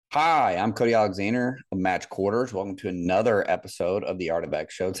Hi, I'm Cody Alexander of Match Quarters. Welcome to another episode of the Art of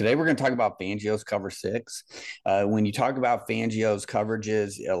X Show. Today, we're going to talk about Fangio's cover six. When you talk about Fangio's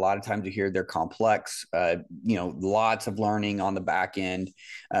coverages, a lot of times you hear they're complex, lots of learning on the back end.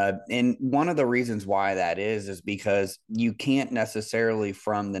 And one of the reasons why that is because you can't necessarily,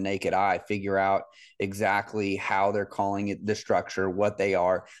 from the naked eye, figure out exactly how they're calling it, the structure, what they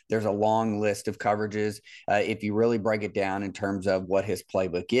are. There's a long list of coverages if you really break it down in terms of what his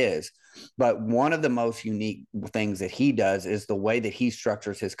playbook is. But one of the most unique things that he does is the way that he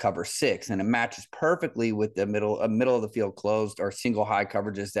structures his cover six, and it matches perfectly with the middle of the field closed or single high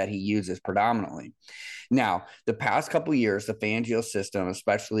coverages that he uses predominantly. Now, the past couple of years, the Fangio system,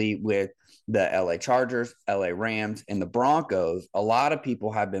 especially with the LA Chargers, LA Rams, and the Broncos, a lot of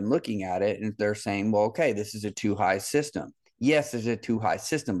people have been looking at it and they're saying, well, okay, this is a too high system. Yes, there's a too high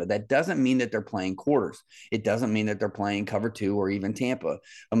system, but that doesn't mean that they're playing quarters. It doesn't mean that they're playing cover two or even Tampa.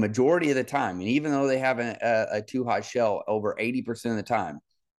 A majority of the time, and even though they have a too high shell over 80% of the time,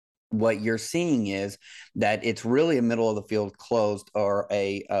 what you're seeing is that it's really a middle of the field closed or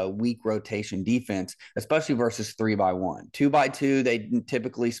a weak rotation defense, especially versus 3-by-1. 2-by-2, they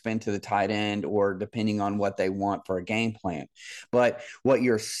typically spin to the tight end or depending on what they want for a game plan. But what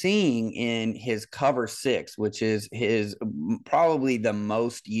you're seeing in his cover six, which is his probably the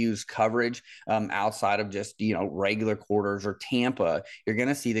most used coverage outside of just, regular quarters or Tampa, you're going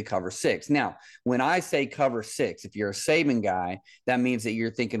to see the cover six. Now, when I say cover six, if you're a Saban guy, that means that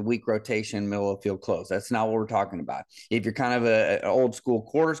you're thinking weak rotation, middle of field close. That's not what we're talking about. If you're kind of an old school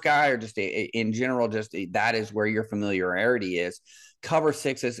quarters guy or just in general, that is where your familiarity is. Cover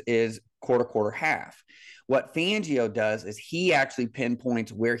six is quarter, half. What Fangio does is he actually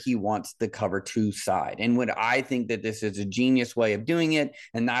pinpoints where he wants the cover two side. And what I think that this is a genius way of doing it.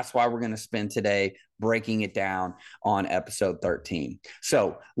 And that's why we're going to spend today breaking it down on episode 13.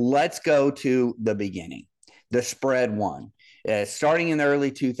 So let's go to the beginning. The spread one. Starting in the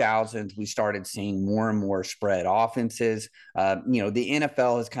early 2000s, we started seeing more and more spread offenses. The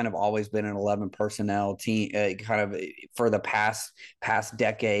NFL has kind of always been an 11 personnel team, kind of for the past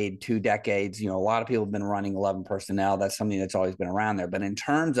decade, 2 decades. A lot of people have been running 11 personnel. That's something that's always been around there. But in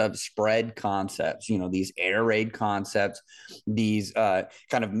terms of spread concepts, these air raid concepts, these kind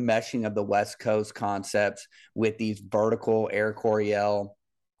of meshing of the West Coast concepts with these vertical air Coryell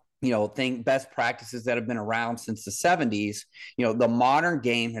best practices that have been around since the 70s. The modern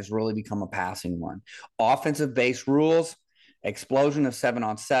game has really become a passing one. Offensive based rules, explosion of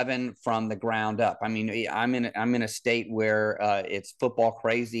 7-on-7 from the ground up. I mean, I'm in a state where it's football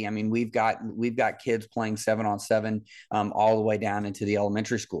crazy. I mean, we've got kids playing 7-on-7 all the way down into the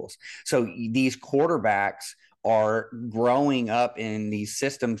elementary schools. So these quarterbacks are growing up in these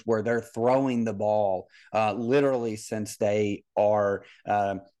systems where they're throwing the ball literally since they are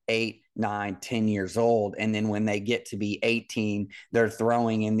 8, 9, 10 years old. And then when they get to be 18, they're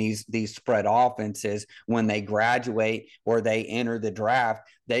throwing in these spread offenses. When they graduate or they enter the draft,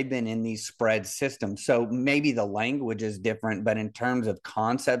 they've been in these spread systems. So maybe the language is different, but in terms of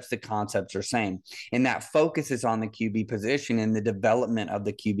concepts, the concepts are same. And that focuses on the QB position and the development of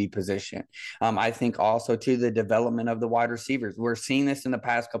the QB position. I think also to the development of the wide receivers. We're seeing this in the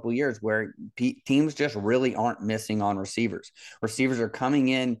past couple of years where teams just really aren't missing on receivers. Receivers are coming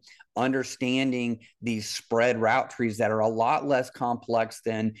in understanding these spread route trees that are a lot less complex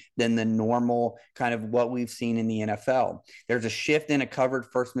than the normal kind of what we've seen in the NFL. There's a shift in a covered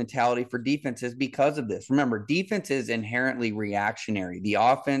first mentality for defenses because of this. Remember, defense is inherently reactionary. The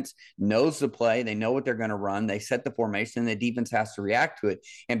offense knows the play, they know what they're going to run, they set the formation, and the defense has to react to it.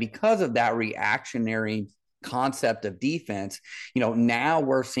 And because of that reactionary concept of defense, now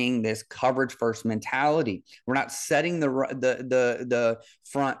we're seeing this coverage first mentality. We're not setting the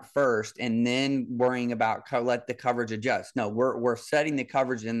front first and then worrying about let the coverage adjust. No, we're setting the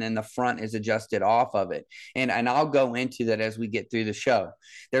coverage and then the front is adjusted off of it. And I'll go into that as we get through the show.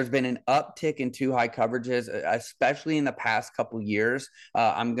 There's been an uptick in too high coverages, especially in the past couple years.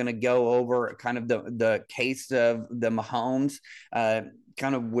 I'm going to go over kind of the case of the Mahomes.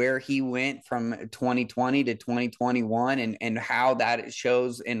 Kind of where he went from 2020 to 2021 and how that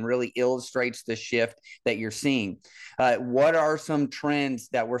shows and really illustrates the shift that you're seeing. What are some trends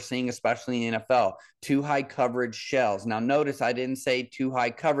that we're seeing, especially in the NFL? Too high coverage shells. Now, notice I didn't say too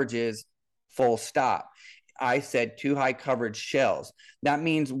high coverages, full stop. I said too high coverage shells. That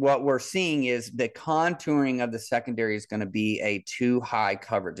means what we're seeing is the contouring of the secondary is going to be a too high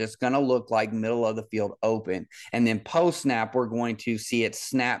coverage. It's going to look like middle of the field open. And then post snap, we're going to see it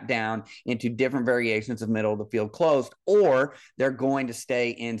snap down into different variations of middle of the field closed, or they're going to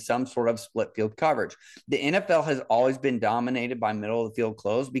stay in some sort of split field coverage. The NFL has always been dominated by middle of the field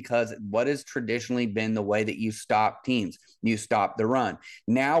closed because what has traditionally been the way that you stop teams, you stop the run.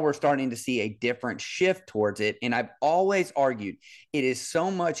 Now we're starting to see a different shift towards it. And I've always argued it is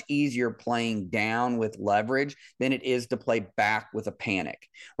so much easier playing down with leverage than it is to play back with a panic,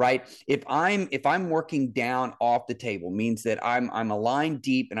 right? If I'm working down off the table, means that I'm aligned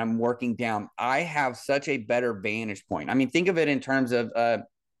deep and I'm working down, I have such a better vantage point. I mean, think of it in terms of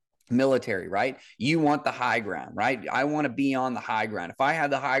military, right? You want the high ground, right? I want to be on the high ground. If I have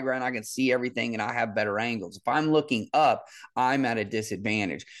the high ground, I can see everything and I have better angles. If I'm looking up, I'm at a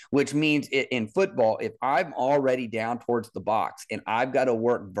disadvantage, which means in football, if I'm already down towards the box and I've got to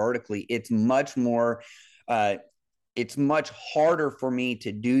work vertically, it's much harder for me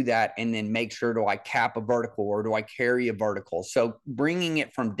to do that and then make sure, do I cap a vertical or do I carry a vertical? So bringing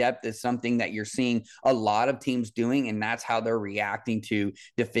it from depth is something that you're seeing a lot of teams doing, and that's how they're reacting to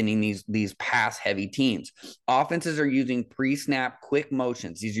defending these pass heavy teams. Offenses are using pre-snap quick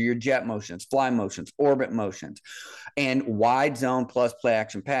motions. These are your jet motions, fly motions, orbit motions, and wide zone plus play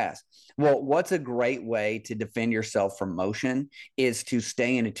action pass. Well, what's a great way to defend yourself from motion is to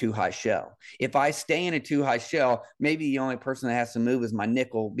stay in a too high shell. If I stay in a too high shell, maybe the only person that has to move is my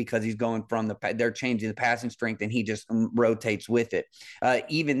nickel because he's going from they're changing the passing strength and he just rotates with it.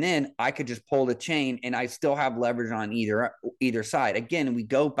 Even then, I could just pull the chain and I still have leverage on either side. Again, we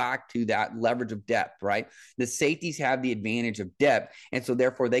go back to that leverage of depth, right? The safeties have the advantage of depth, and so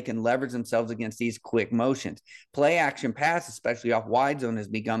therefore they can leverage themselves against these quick motions. Play action pass, especially off wide zone, has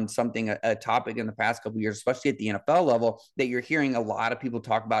become something, a topic in the past couple of years, especially at the NFL level, that you're hearing a lot of people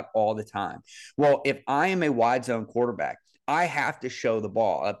talk about all the time. Well, if I am a wide zone quarterback, I have to show the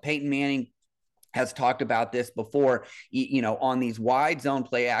ball. Peyton Manning has talked about this before, on these wide zone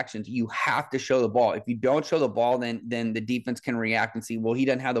play actions, you have to show the ball. If you don't show the ball, then the defense can react and see, well, he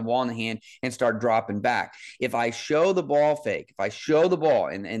doesn't have the ball in the hand and start dropping back. If I show the ball fake, if I show the ball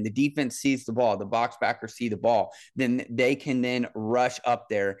and the defense sees the ball, the box backers see the ball, then they can then rush up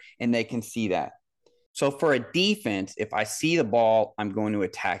there and they can see that. So for a defense, if I see the ball, I'm going to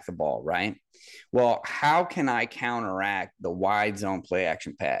attack the ball, right? Well, how can I counteract the wide zone play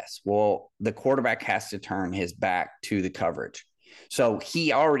action pass? Well, the quarterback has to turn his back to the coverage. So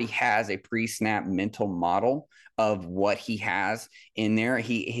he already has a pre-snap mental model of what he has in there.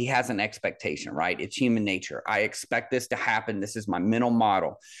 He has an expectation, right? It's human nature. I expect this to happen. This is my mental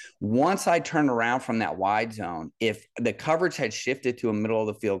model. Once I turn around from that wide zone, if the coverage had shifted to a middle of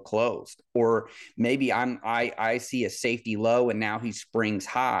the field closed, or maybe I see a safety low and now he springs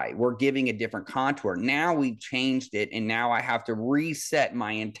high, we're giving a different contour. Now we've changed it, and now I have to reset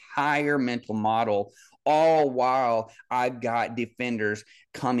my entire mental model, all while I've got defenders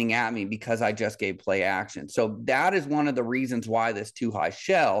coming at me because I just gave play action. So that is one of the reasons why this too high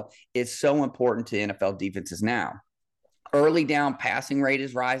shell is so important to NFL defenses now. Early down passing rate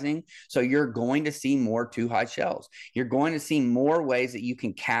is rising, so you're going to see more too high shells. You're going to see more ways that you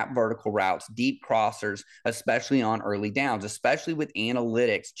can cap vertical routes, deep crossers, especially on early downs, especially with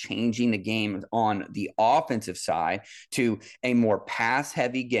analytics changing the game on the offensive side to a more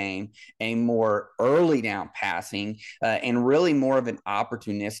pass-heavy game, a more early down passing, and really more of an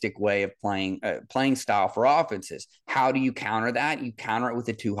opportunistic way of playing style for offenses. How do you counter that? You counter it with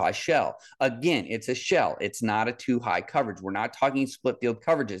a too high shell. Again, it's a shell. It's not a too high coverage. We're not talking split field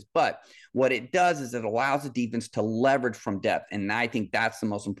coverages, but what it does is it allows the defense to leverage from depth. And I think that's the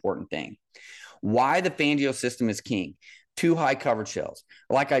most important thing. Why the Fangio system is king. Too high coverage shells.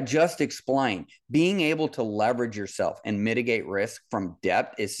 Like I just explained, being able to leverage yourself and mitigate risk from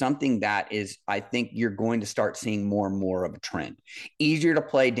depth is something that is, I think you're going to start seeing more and more of a trend. Easier to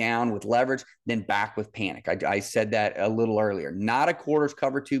play down with leverage than back with panic. I said that a little earlier. Not a quarters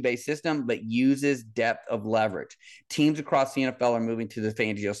cover two base system, but uses depth of leverage. Teams across the NFL are moving to the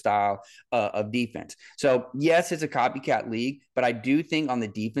Fangio style of defense. So yes, it's a copycat league, but I do think on the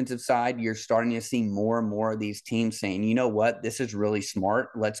defensive side, you're starting to see more and more of these teams saying, you know what, this is really smart.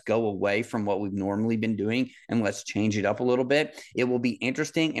 Let's go away from what we've normally been doing and let's change it up a little bit. It will be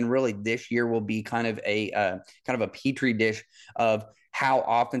interesting, and really this year will be kind of a petri dish of how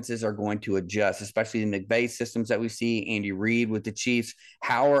offenses are going to adjust, especially the McVay systems that we see, Andy Reid with the Chiefs,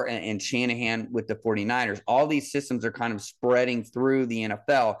 Howard and Shanahan with the 49ers. All these systems are kind of spreading through the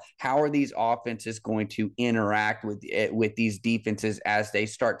NFL. How are these offenses going to interact with these defenses as they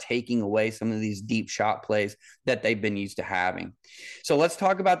start taking away some of these deep shot plays that they've been used to having? So let's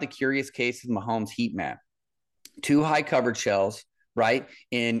talk about the curious case of Mahomes heat map. Two high coverage shells, right,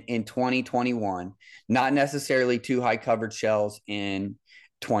 in 2021, not necessarily two high coverage shells in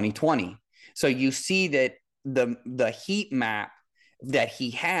 2020. So you see that the heat map that he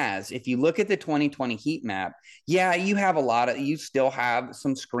has, if you look at the 2020 heat map, yeah, you still have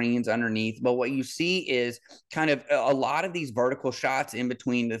some screens underneath, but what you see is kind of a lot of these vertical shots in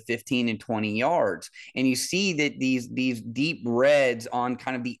between the 15 and 20 yards. And you see that these deep reds on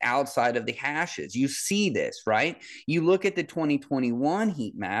kind of the outside of the hashes. You see this, right? You look at the 2021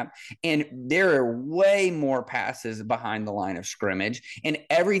 heat map, and there are way more passes behind the line of scrimmage, and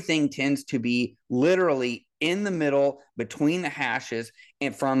everything tends to be literally in the middle between the hashes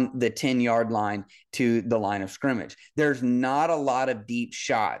and from the 10-yard line to the line of scrimmage. There's not a lot of deep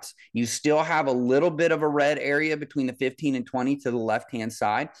shots. You still have a little bit of a red area between the 15 and 20 to the left-hand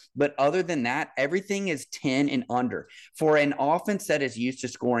side. But other than that, everything is 10 and under. For an offense that is used to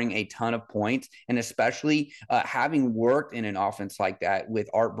scoring a ton of points, and especially having worked in an offense like that with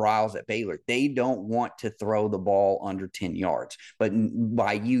Art Briles at Baylor, they don't want to throw the ball under 10 yards. But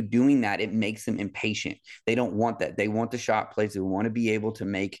by you doing that, it makes them impatient. They don't want that. They want the shot plays. They want to be able to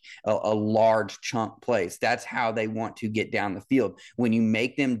make a large chunk plays. That's how they want to get down the field. When you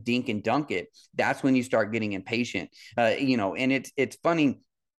make them dink and dunk it, that's when you start getting impatient. And it's funny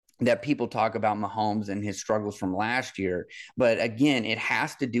that people talk about Mahomes and his struggles from last year. But again, it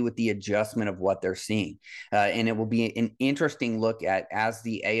has to do with the adjustment of what they're seeing. And it will be an interesting look at as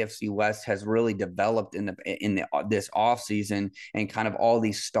the AFC West has really developed in this offseason, and kind of all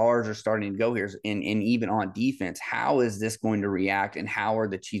these stars are starting to go here, and even on defense. How is this going to react, and how are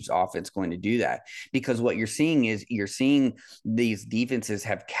the Chiefs offense going to do that? Because what you're seeing these defenses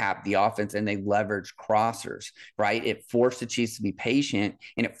have capped the offense, and they leverage crossers, right? It forced the Chiefs to be patient,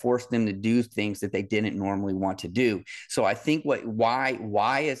 and it forced them to do things that they didn't normally want to do. So I think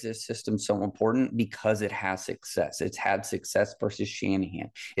why is this system so important? Because it has success. It's had success versus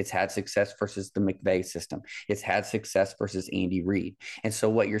Shanahan. It's had success versus the McVay system. It's had success versus Andy Reid. And so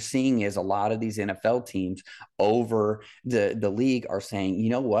what you're seeing is a lot of these NFL teams over the league are saying, you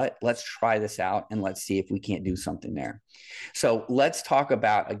know what, let's try this out and let's see if we can't do something there. So let's talk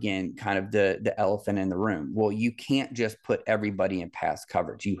about, again, kind of the elephant in the room. Well, you can't just put everybody in pass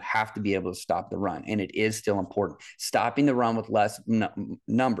coverage. You have to be able to stop the run, and it is still important. Stopping the run with less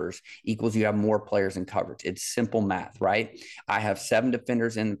numbers equals you have more players in coverage. It's simple math, right? I have 7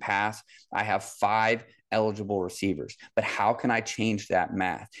 defenders in the pass. I have 5 eligible receivers. But how can I change that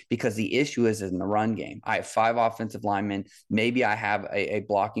math? Because the issue is in the run game. I have 5 offensive linemen. Maybe I have a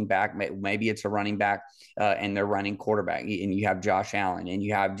blocking back. Maybe it's a running back, and they're running quarterback. And you have Josh Allen, and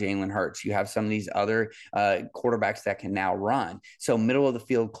you have Jalen Hurts. You have some of these other quarterbacks that can now run. So middle of the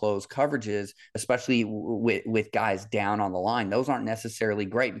field close coverages, especially with guys down on the line, those aren't necessarily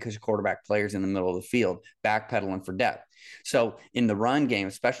great because your quarterback players in the middle of the field backpedaling for depth. So in the run game,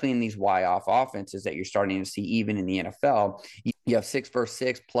 especially in these Y-off offenses that you're starting to see even in the NFL, you have 6 versus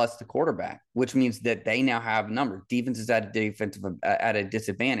 6 plus the quarterback, which means that they now have numbers. Defense is at a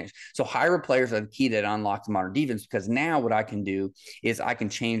disadvantage. So hybrid players are the key that unlocks the modern defense, because now what I can do is I can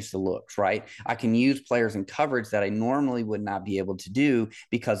change the looks, right? I can use players in coverage that I normally would not be able to do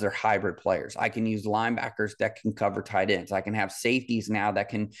because they're hybrid players. I can use linebackers that can cover tight ends. I can have safeties now that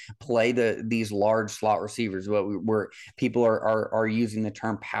can play these large slot receivers. Where people are using the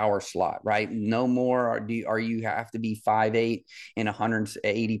term power slot, right? No more are you have to be 5'8" and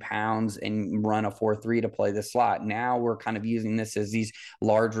 180 pounds and run a 4-3 to play the slot. Now we're kind of using this as these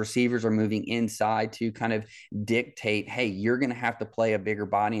large receivers are moving inside to kind of dictate, hey, you're going to have to play a bigger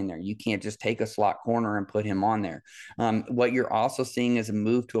body in there. You can't just take a slot corner and put him on there. What you're also seeing is a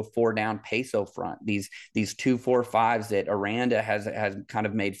move to a 4-down peso front. These 2-4-5s that Aranda has kind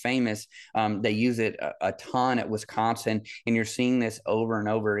of made famous. They use it a ton at Wisconsin, and you're seeing this over and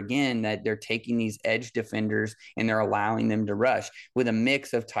over again, that they're taking these edge defenders and they're allowing them to rush with a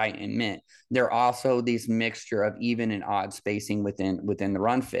mix of tight and mint. They're also these mixture of even and odd spacing within the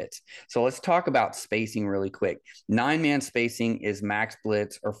run fits. So let's talk about spacing really quick. 9-man spacing is max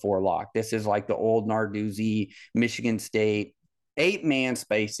blitz or 4 lock. This is like the old Narduzzi, Michigan State. 8-man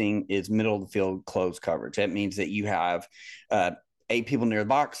spacing is middle of the field close coverage. That means that you have 8 people near the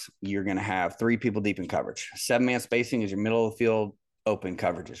box. You're going to have 3 people deep in coverage. 7-man spacing is your middle of the field open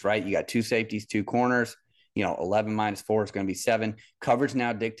coverages, right? You got 2 safeties, 2 corners. 11 minus 4 is going to be 7. Coverage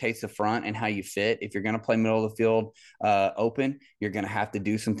now dictates the front and how you fit. If you're going to play middle of the field open, you're going to have to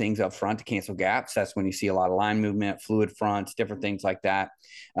do some things up front to cancel gaps. That's when you see a lot of line movement, fluid fronts, different things like that.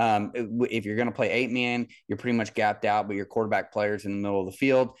 If you're going to play 8-man, you're pretty much gapped out, but your quarterback player's in the middle of the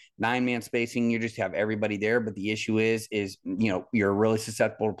field. 9-man spacing, you just have everybody there. But the issue is you're really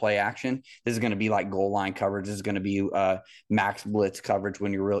susceptible to play action. This is going to be like goal line coverage. This is going to be max blitz coverage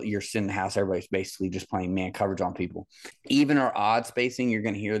when you're sitting in the house. Everybody's basically just playing man coverage on people. Even our odd spacing, you're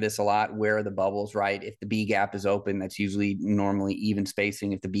going to hear this a lot. Where are the bubbles, right? If the B gap is open, that's usually normally even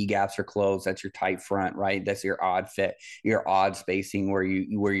spacing. If the B gaps are closed, that's your tight front, right? That's your odd fit, your odd spacing where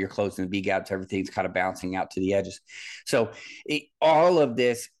you're closing the B gaps, everything's kind of bouncing out to the edges. So all of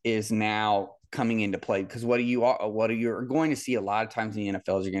this is now coming into play because what you're going to see a lot of times in the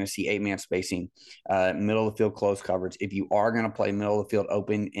NFL is you're going to see 8-man spacing, middle of the field close coverage. If you are going to play middle of the field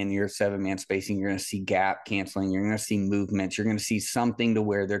open in your 7-man spacing, you're going to see gap canceling. You're going to see movements. You're going to see something to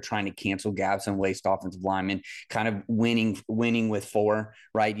where they're trying to cancel gaps and waste offensive linemen, kind of winning with 4,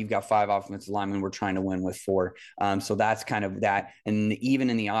 right? You've got 5 offensive linemen. We're trying to win with 4. So that's kind of that. And even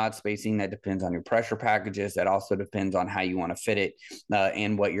in the odd spacing, that depends on your pressure packages. That also depends on how you want to fit it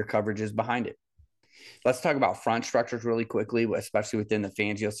and what your coverage is behind it. Let's talk about front structures really quickly, especially within the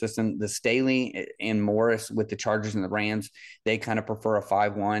Fangio system. The Staley and Morris with the Chargers and the Rams, they kind of prefer a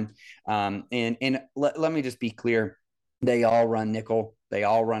 5-1. And let me just be clear. They all run nickel. They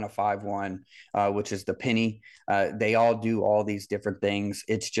all run a 5-1, which is the penny. They all do all these different things.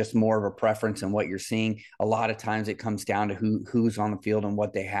 It's just more of a preference in what you're seeing. A lot of times it comes down to who's on the field and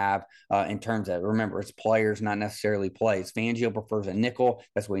what they have in terms of, remember, it's players, not necessarily plays. Fangio prefers a nickel.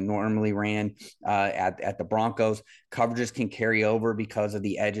 That's what he normally ran at the Broncos. Coverages can carry over because of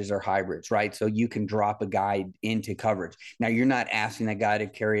the edges or hybrids, right? So you can drop a guy into coverage. Now, you're not asking that guy to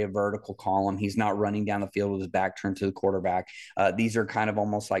carry a vertical column. He's not running down the field with his back turned to the quarterback. These are kind of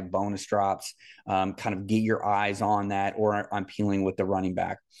almost like bonus drops, kind of get your eyes on that, or I'm peeling with the running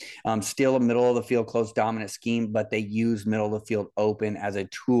back. Still a middle of the field close dominant scheme, but they use middle of the field open as a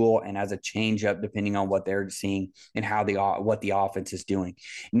tool and as a change up depending on what they're seeing and what the offense is doing.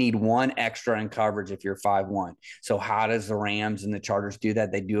 Need one extra in coverage if you're 5-1. So how does the Rams and the Chargers do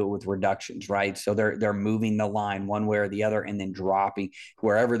that? They do it with reductions, right? So they're moving the line one way or the other and then dropping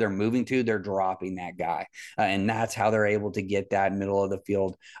wherever they're moving to, they're dropping that guy. And that's how they're able to get that middle of the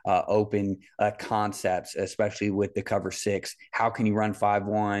field open concepts, especially with the cover 6. How can you run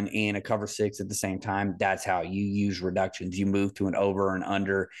 5-1 and a cover 6 at the same time? That's how you use reductions. You move to an over and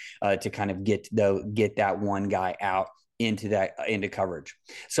under to kind of get that one guy out into coverage.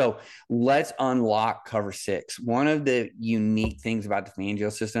 So let's unlock cover 6. One of the unique things about the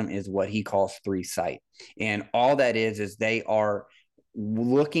Fangio system is what he calls 3 sight. And all that is they are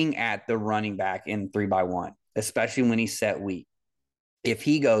looking at the running back in 3-by-1, especially when he's set weak. If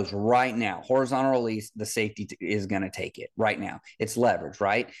he goes right now, horizontal release, the safety is going to take it right now. It's leverage,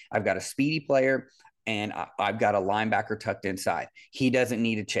 right? I've got a speedy player and I've got a linebacker tucked inside. He doesn't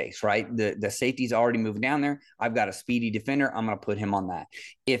need a chase, right? The safety's already moved down there. I've got a speedy defender. I'm going to put him on that.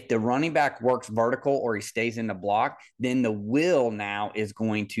 If the running back works vertical or he stays in the block, then the will now is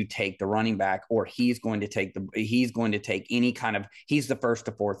going to take the running back, or he's going to take any kind of, he's the first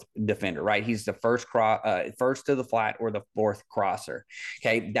to fourth defender, right? He's the first to the flat or the fourth crosser.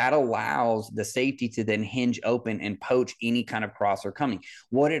 Okay. That allows the safety to then hinge open and poach any kind of crosser coming.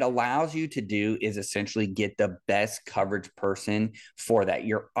 What it allows you to do is essentially get the best coverage person for that.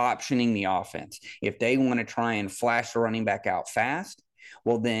 You're optioning the offense. If they want to try and flash the running back out fast,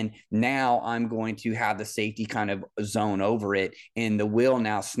 well, then now I'm going to have the safety kind of zone over it, and the will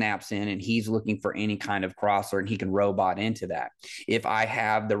now snaps in, and he's looking for any kind of crosser, and he can robot into that. If I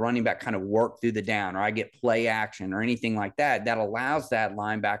have the running back kind of work through the down, or I get play action or anything like that, that allows that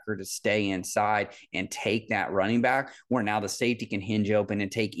linebacker to stay inside and take that running back, where now the safety can hinge open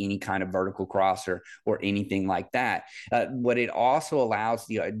and take any kind of vertical crosser or anything like that. What it also allows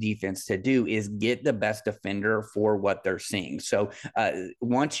the defense to do is get the best defender for what they're seeing. So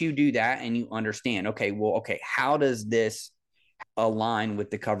once you do that and you understand, okay, how does this align with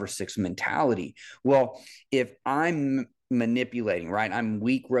the cover 6 mentality? Well, if I'm manipulating, right, I'm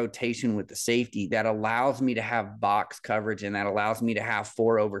weak rotation with the safety, that allows me to have box coverage, and that allows me to have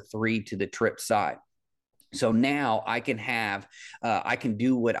 4/3 to the trip side. So now I can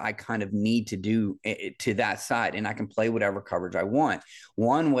do what I kind of need to do to that side, and I can play whatever coverage I want.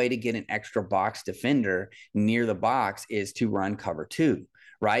 One way to get an extra box defender near the box is to run cover 2,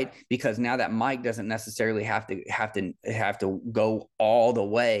 right? Because now that Mike doesn't necessarily have to go all the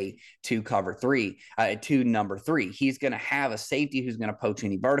way to cover three, to number three. He's going to have a safety who's going to poach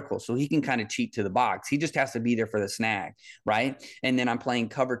any vertical, so he can kind of cheat to the box. He just has to be there for the snag, right? And then I'm playing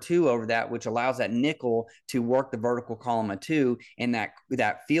cover two over that, which allows that nickel to work the vertical column of two, and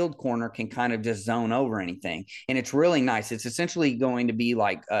that field corner can kind of just zone over anything. And it's really nice. It's essentially going to be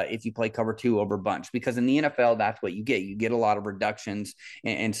like if you play cover two over bunch, because in the NFL, that's what you get. You get a lot of reductions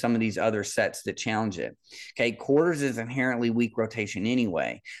and some of these other sets that challenge it. Okay, quarters is inherently weak rotation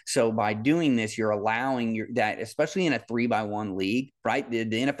anyway. So by doing this, you're allowing that, especially in a 3-by-1 league, right? The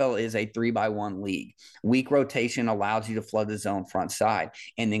NFL is a 3-by-1 league. Weak rotation allows you to flood the zone front side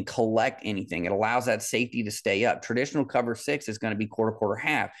and then collect anything. It allows that safety to stay up. Traditional cover six is going to be quarter, quarter,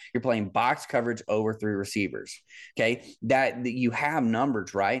 half. You're playing box coverage over three receivers. Okay, that you have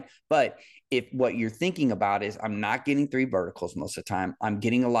numbers, right? But if what you're thinking about is I'm not getting three verticals most of the time, I'm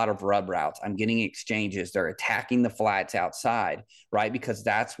getting a lot of rub routes, I'm getting exchanges, they're attacking the flats outside, right? Because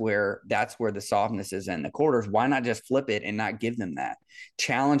that's where the softness is in the quarters. Why not just flip it and not give them that?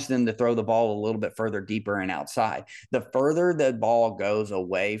 Challenge them to throw the ball a little bit further deeper and outside. The further the ball goes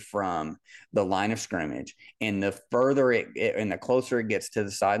away from the line of scrimmage and the further and the closer it gets to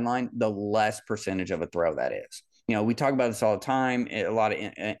the sideline, the less percentage of a throw that is. We talk about this all the time. A lot of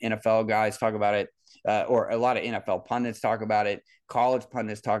NFL guys talk about it, or a lot of NFL pundits talk about it. College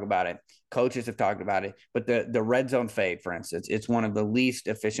pundits talk about it. Coaches have talked about it. But the red zone fade, for instance, it's one of the least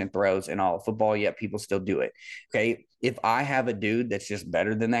efficient throws in all of football, yet people still do it. Okay, if I have a dude that's just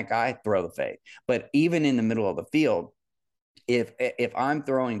better than that guy, throw the fade. But even in the middle of the field, if I'm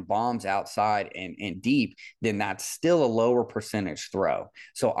throwing bombs outside and deep, then that's still a lower percentage throw.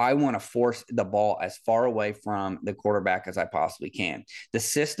 So I want to force the ball as far away from the quarterback as I possibly can. The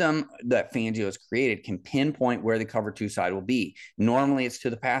system that Fangio has created can pinpoint where the cover two side will be. Normally it's to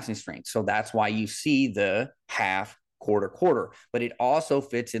the passing string. So that's why you see the half, quarter, but it also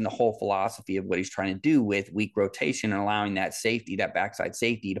fits in the whole philosophy of what he's trying to do with weak rotation and allowing that safety, that backside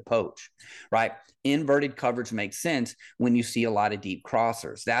safety, to poach, right? Inverted coverage makes sense when you see a lot of deep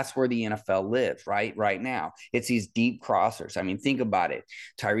crossers. That's where the NFL lives, right? Right now, it's these deep crossers. I mean, think about it.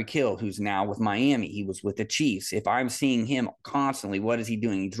 Tyreek Hill, who's now with Miami, he was with the Chiefs. If I'm seeing him constantly, what is he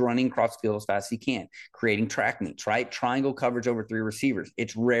doing? He's running across the field as fast as he can, creating track meets, right? Triangle coverage over three receivers.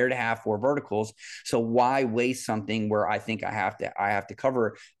 It's rare to have four verticals. So why waste something where I think I have to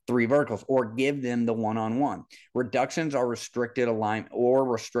cover three verticals or give them the one-on-one? Reductions are restricted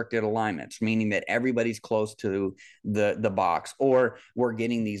alignments, meaning that everybody's close to the box, or we're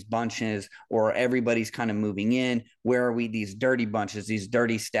getting these bunches, or everybody's kind of moving in. Where are we? These dirty bunches, these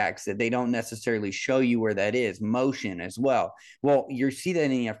dirty stacks that they don't necessarily show you where that is. Motion as well. Well, you see that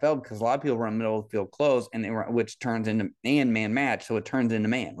in the NFL because a lot of people run middle of the field close, which turns into man match, so it turns into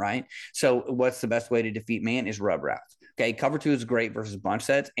man, right? So what's the best way to defeat man is rub routes. Okay, cover two is great versus bunch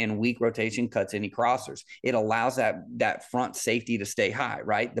sets, and weak rotation cuts any crossers. It allows that front safety to stay high,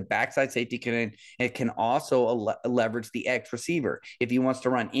 right? The backside safety can also leverage the X receiver if he wants to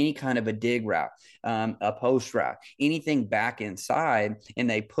run any kind of a dig route, a post route, anything back inside, and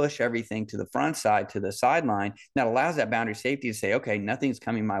they push everything to the front side, to the sideline. That allows that boundary safety to say, okay, nothing's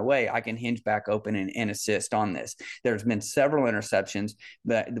coming my way. I can hinge back open and assist on this. There's been several interceptions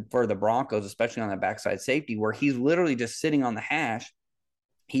for the Broncos, especially on the backside safety, where he's literally just sitting on the hash.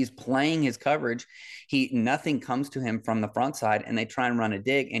 He's playing his coverage. Nothing comes to him from the front side, and they try and run a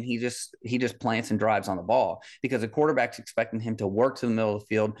dig, and he just plants and drives on the ball because the quarterback's expecting him to work to the middle of the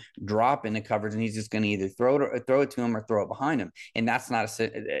field, drop into coverage, and he's just going to either throw it to him or throw it behind him, and that's not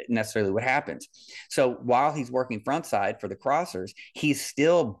necessarily what happens. So while he's working front side for the crossers, he's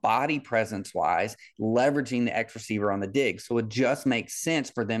still body presence wise leveraging the X receiver on the dig. So it just makes sense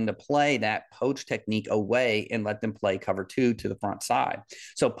for them to play that poach technique away and let them play cover two to the front side.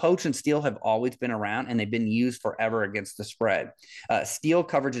 So poach and steal have always been around, and they've been used forever against the spread. Steal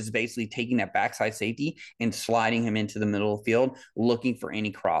coverage is basically taking that backside safety and sliding him into the middle of the field, looking for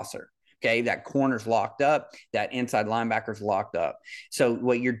any crosser. Okay, that corner's locked up, that inside linebacker's locked up. So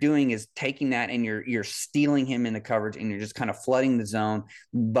what you're doing is taking that and you're stealing him in the coverage, and you're just kind of flooding the zone,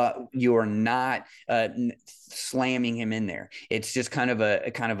 but you're not slamming him in there. It's just kind of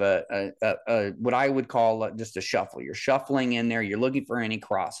a what I would call just a shuffle. You're shuffling in there. You're looking for any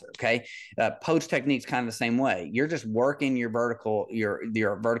crosser. Okay, poach technique's kind of the same way. You're just working your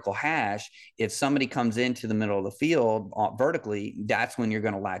vertical hash. If somebody comes into the middle of the field vertically, that's when you're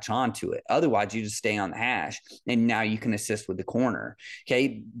going to latch on to into it. Otherwise, you just stay on the hash, and now you can assist with the corner.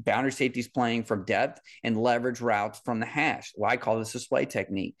 Okay, boundary safety is playing from depth and leverage routes from the hash. Well, I call this a sway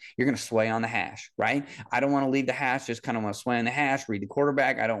technique. You're going to sway on the hash, right? I don't want to leave the hash, just kind of want to sway on the hash, read the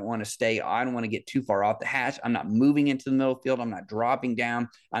quarterback. I don't want to get too far off the hash. I'm not moving into the middle field. I'm not dropping down.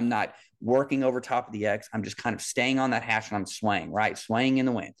 I'm not working over top of the X. I'm just kind of staying on that hash and I'm swaying, right? Swaying in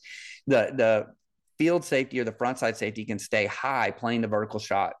the wind. The field safety or the front side safety can stay high playing the vertical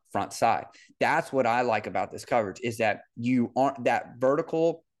shot front side. That's what I like about this coverage, is that you aren't that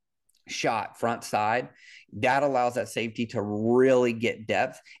vertical shot front side. That allows that safety to really get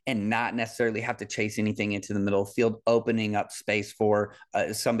depth and not necessarily have to chase anything into the middle of the field, opening up space for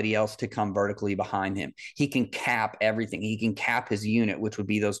somebody else to come vertically behind him. He can cap everything. He can cap his unit, which would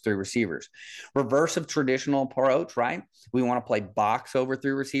be those three receivers. Reverse of traditional approach, right? We want to play box over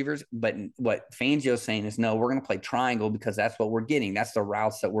three receivers, but what Fangio is saying is, no, we're going to play triangle because that's what we're getting. That's the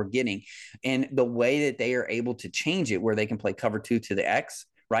routes that we're getting. And the way that they are able to change it, where they can play cover two to the X,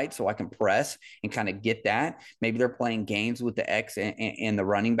 right? So I can press and kind of get that. Maybe they're playing games with the X and the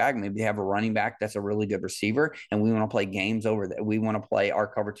running back. Maybe they have a running back that's a really good receiver, and we want to play games over that. We want to play our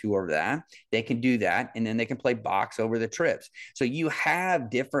cover two over that. They can do that, and then they can play box over the trips. So you have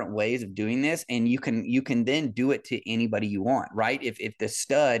different ways of doing this, and you can then do it to anybody you want, right? If the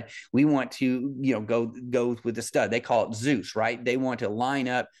stud, we want to go with the stud. They call it Zeus, right? They want to line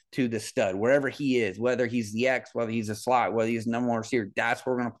up to the stud wherever he is, whether he's the X, whether he's a slot, whether he's number one receiver. That's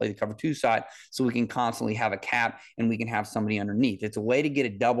where we're going to play the cover two side, so we can constantly have a cap and we can have somebody underneath. It's a way to get a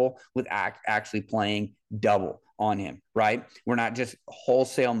double with actually playing double on him, right? We're not just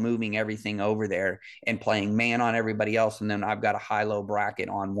wholesale moving everything over there and playing man on everybody else, and then I've got a high-low bracket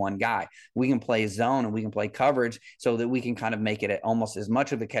on one guy. We can play zone and we can play coverage so that we can kind of make it almost as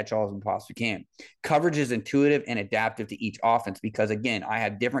much of a catch-all as we possibly can. Coverage is intuitive and adaptive to each offense because, again, I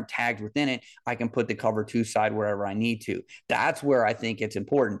have different tags within it. I can put the cover two side wherever I need to. That's where I think it's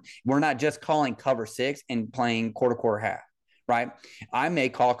important. We're not just calling cover six and playing quarter half, right? I may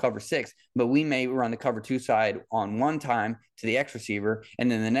call cover six, but we may run the cover two side on one time to the X receiver,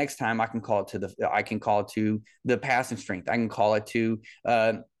 and then the next time I can call it to the passing strength. I can call it to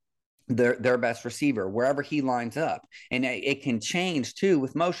their best receiver, wherever he lines up. And it can change too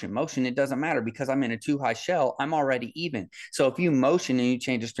with motion. It doesn't matter because I'm in a too high shell. I'm already even. So if you motion and you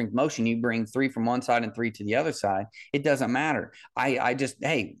change the strength motion, you bring three from one side and three to the other side. It doesn't matter. I just,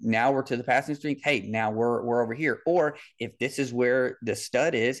 hey, now we're to the passing strength. Hey, now we're over here. Or if this is where the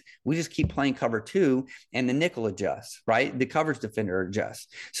stud is, we just keep playing cover two and the nickel adjusts, right? The coverage defender adjusts.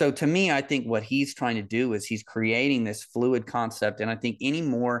 So to me, I think what he's trying to do is he's creating this fluid concept. And I think any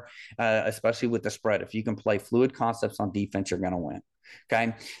more, especially with the spread, if you can play fluid concepts on defense, you're going to win.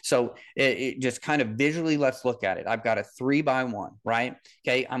 Okay. So it just kind of visually, let's look at it. I've got a 3-by-1, right?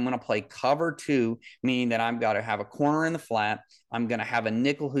 Okay. I'm going to play cover two, meaning that I've got to have a corner in the flat. I'm going to have a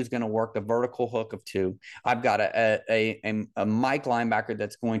nickel who's going to work the vertical hook of two. I've got a Mike linebacker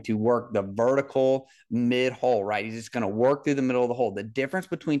that's going to work the vertical mid hole, right? He's just going to work through the middle of the hole. The difference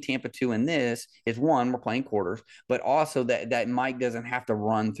between Tampa 2 and this is, one, we're playing quarters, but also that Mike doesn't have to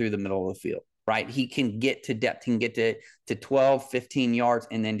run through the middle of the field, right? He can get to depth. He can get to 12, 15 yards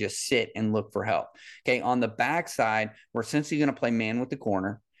and then just sit and look for help. Okay. On the backside, we're essentially going to play man with the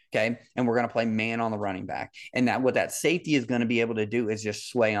corner. Okay. And we're going to play man on the running back. And that what that safety is going to be able to do is just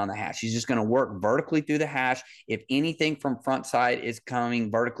sway on the hash. He's just going to work vertically through the hash. If anything from front side is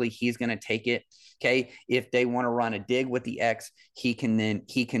coming vertically, he's going to take it. Okay. If they want to run a dig with the X, he can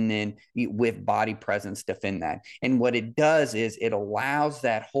then with body presence defend that. And what it does is it allows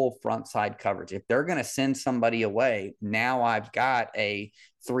that whole front side coverage. If they're going to send somebody away, now I've got a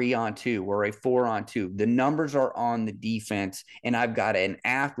 3-on-2 or a 4-on-2. The numbers are on the defense, and I've got an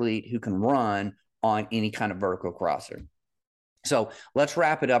athlete who can run on any kind of vertical crosser. So let's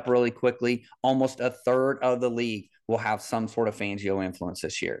wrap it up really quickly. Almost a third of the league will have some sort of Fangio influence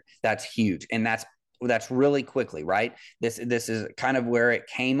this year. That's huge. And that's really quickly, right? This is kind of where it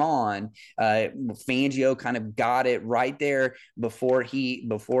came on. Fangio kind of got it right there before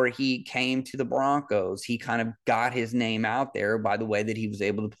he came to the Broncos. He kind of got his name out there by the way that he was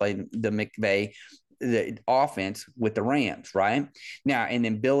able to play the McVay the offense with the Rams, right? Now, and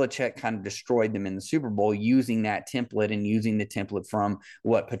then Belichick kind of destroyed them in the Super Bowl using that template and using the template from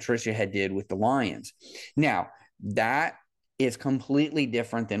what Patricia had did with the Lions. Now, that is completely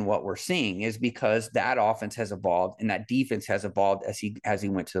different than what we're seeing, is because that offense has evolved and that defense has evolved as he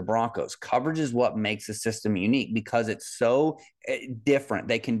went to the Broncos. Coverage is what makes the system unique because it's so different.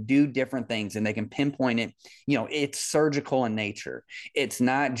 They can do different things and they can pinpoint it. It's surgical in nature. It's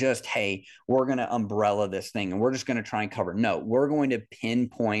not just, hey, we're going to umbrella this thing and we're just going to try and cover. No, we're going to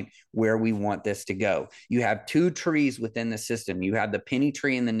pinpoint where we want this to go. You have two trees within the system. You have the penny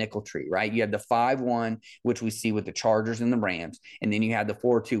tree and the nickel tree, right? You have the 5-1, which we see with the Chargers and the Rams. And then you have the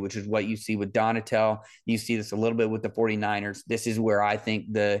 4-2, which is what you see with Donatel. You see this a little bit with the 49ers. This is where I think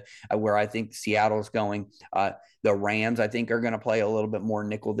Seattle is going. The Rams, I think, are going to play a little bit more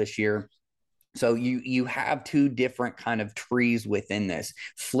nickel this year. So you have two different kind of trees within this.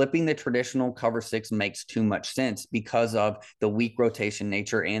 Flipping the traditional cover 6 makes too much sense because of the weak rotation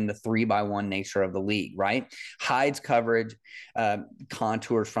nature and the 3-by-1 nature of the league, right? Hides coverage,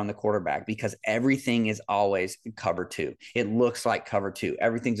 contours from the quarterback because everything is always cover 2. It looks like cover 2.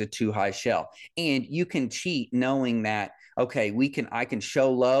 Everything's a too high shell. And you can cheat knowing that, okay, I can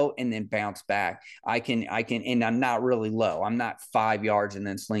show low and then bounce back. And I'm not really low. I'm not 5 yards and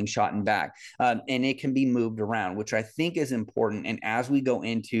then slingshotting back. And it can be moved around, which I think is important. And as we go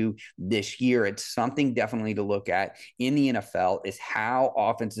into this year, it's something definitely to look at in the NFL is how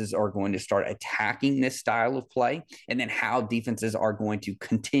offenses are going to start attacking this style of play, and then how defenses are going to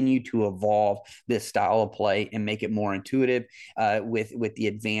continue to evolve this style of play and make it more intuitive with the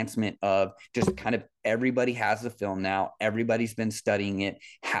advancement of just kind of everybody has the film now. Everybody's been studying it.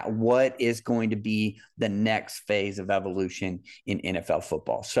 What is going to be the next phase of evolution in NFL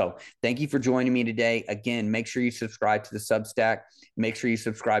football? So thank you for joining me today. Again, make sure you subscribe to the Substack. Make sure you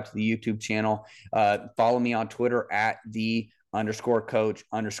subscribe to the YouTube channel. Follow me on Twitter at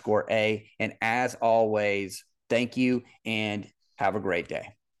 _coach_A. And as always, thank you and have a great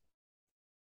day.